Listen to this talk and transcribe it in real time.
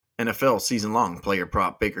NFL season-long player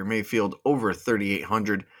prop, Baker Mayfield over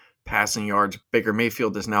 3,800 passing yards. Baker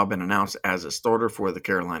Mayfield has now been announced as a starter for the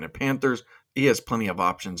Carolina Panthers. He has plenty of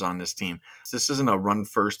options on this team. This isn't a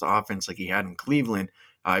run-first offense like he had in Cleveland.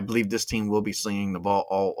 I believe this team will be slinging the ball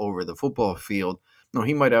all over the football field. No,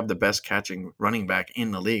 he might have the best catching running back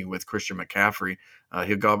in the league with Christian McCaffrey.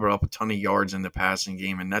 He'll gobble up a ton of yards in the passing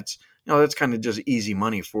game, and that's kind of just easy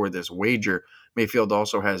money for this wager. Mayfield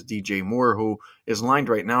also has DJ Moore, who is lined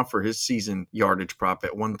right now for his season yardage prop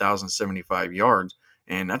at 1,075 yards.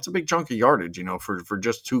 And that's a big chunk of yardage, for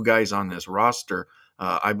just two guys on this roster.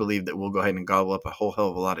 I believe that we'll go ahead and gobble up a whole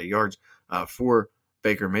hell of a lot of yards for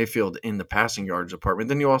Baker Mayfield in the passing yards department.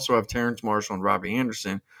 Then you also have Terrence Marshall and Robbie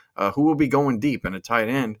Anderson, who will be going deep, and a tight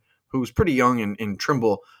end who's pretty young in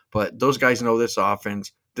Trimble, but those guys know this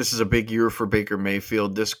offense. This is a big year for Baker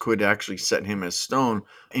Mayfield. This could actually set him as stone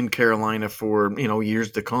in Carolina for,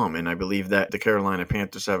 years to come. And I believe that the Carolina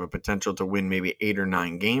Panthers have a potential to win maybe 8 or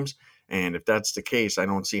 9 games. And if that's the case, I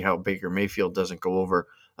don't see how Baker Mayfield doesn't go over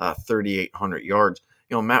 3,800 yards.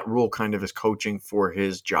 Matt Rule kind of is coaching for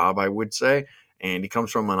his job, I would say. And he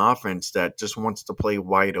comes from an offense that just wants to play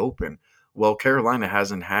wide open. Well, Carolina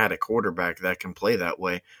hasn't had a quarterback that can play that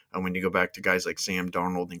way. And when you go back to guys like Sam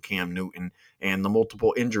Darnold and Cam Newton and the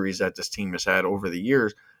multiple injuries that this team has had over the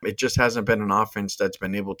years, it just hasn't been an offense that's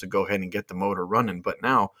been able to go ahead and get the motor running. But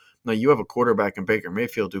now you have a quarterback in Baker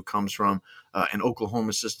Mayfield who comes from an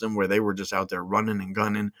Oklahoma system where they were just out there running and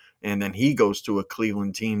gunning. And then he goes to a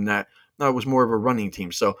Cleveland team that was more of a running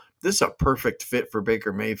team. So this is a perfect fit for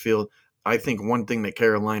Baker Mayfield. I think one thing that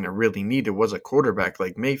Carolina really needed was a quarterback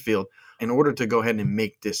like Mayfield in order to go ahead and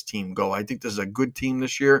make this team go. I think this is a good team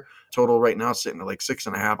this year. Total right now sitting at like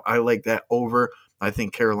 6.5. I like that over. I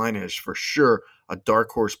think Carolina is for sure a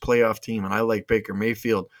dark horse playoff team, and I like Baker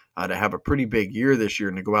Mayfield to have a pretty big year this year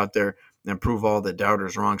and to go out there and prove all the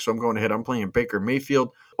doubters wrong. So I'm going ahead. I'm playing Baker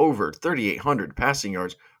Mayfield over 3,800 passing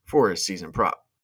yards for his season prop.